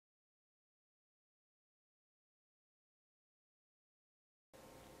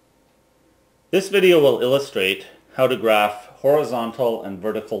This video will illustrate how to graph horizontal and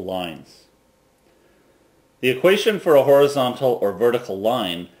vertical lines. The equation for a horizontal or vertical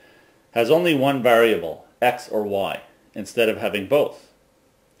line has only one variable, x or y, instead of having both.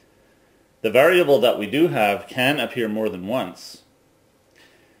 The variable that we do have can appear more than once.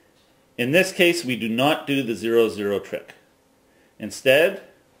 In this case, we do not do the 0, 0 trick. Instead,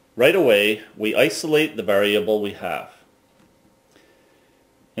 right away, we isolate the variable we have.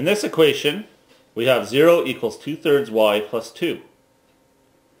 In this equation, we have 0 equals 2/3 y plus 2.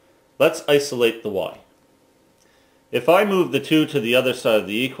 Let's isolate the y. If I move the 2 to the other side of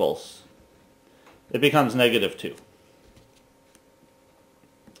the equals, it becomes -2.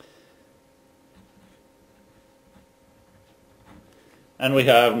 And we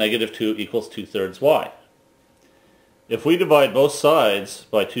have -2 equals 2/3 y. If we divide both sides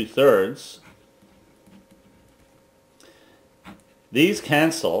by 2/3, these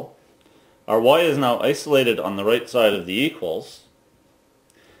cancel. Our y is now isolated on the right side of the equals,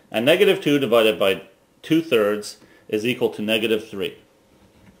 and -2 divided by 2/3 is equal to -3.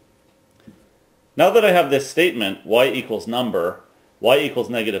 Now that I have this statement, y equals number, y equals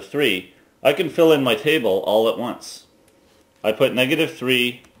 -3, I can fill in my table all at once. I put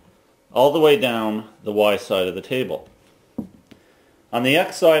 -3 all the way down the y side of the table. On the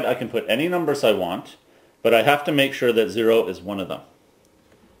x side, I can put any numbers I want, but I have to make sure that 0 is one of them,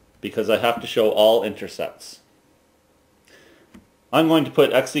 because I have to show all intercepts. I'm going to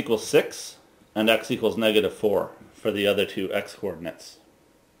put x equals 6 and x equals -4 for the other two x coordinates.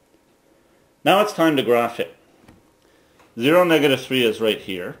 Now it's time to graph it. 0, -3 is right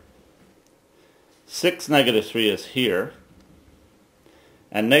here. 6, -3 is here.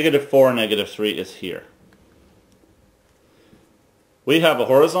 And -4, -3 is here. We have a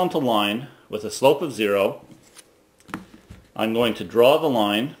horizontal line with a slope of 0. I'm going to draw the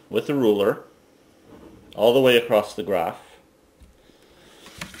line with a ruler all the way across the graph.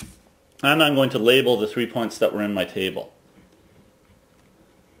 And I'm going to label the 3 points that were in my table.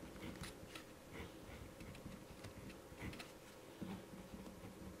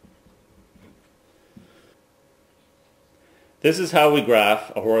 This is how we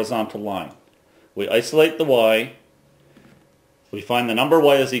graph a horizontal line. We isolate the y, we find the number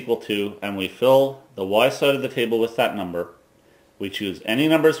y is equal to, and we fill the y side of the table with that number. We choose any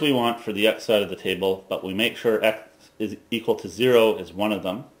numbers we want for the x side of the table, but we make sure x is equal to 0 is one of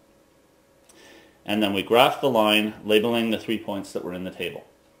them. And then we graph the line, labeling the 3 points that were in the table.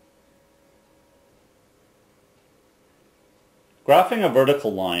 Graphing a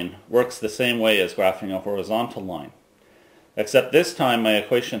vertical line works the same way as graphing a horizontal line, except this time my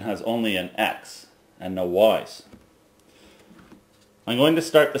equation has only an x and no y's. I'm going to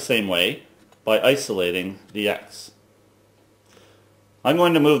start the same way by isolating the x. I'm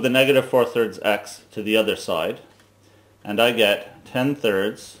going to move the -4/3 x to the other side, and I get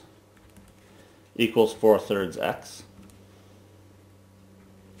 10/3 equals 4/3 x.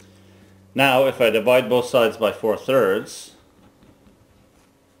 Now if I divide both sides by 4/3,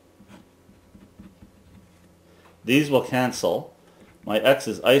 these will cancel. My x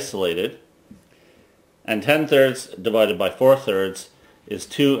is isolated, and 10/3 divided by 4/3 is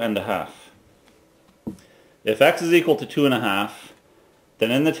 2.5. If x is equal to 2.5, then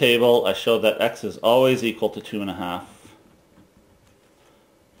in the table I show that x is always equal to 2.5,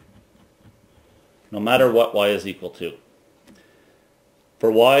 no matter what y is equal to. For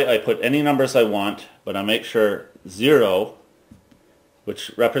y, I put any numbers I want, but I make sure 0,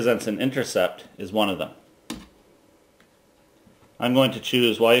 which represents an intercept, is one of them. I'm going to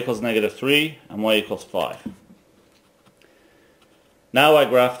choose y equals -3 and y equals 5. Now I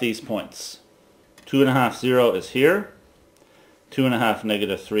graph these points. 2.5, 0 is here, 2.5,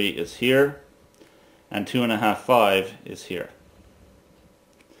 -3 is here, and 2.5, 5 is here.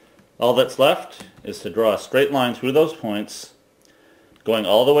 All that's left is to draw a straight line through those points, going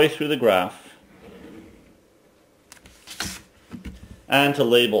all the way through the graph, and to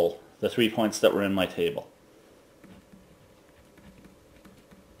label the 3 points that were in my table.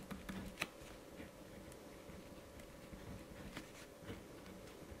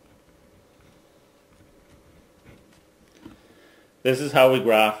 This is how we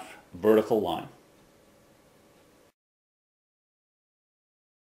graph a vertical line.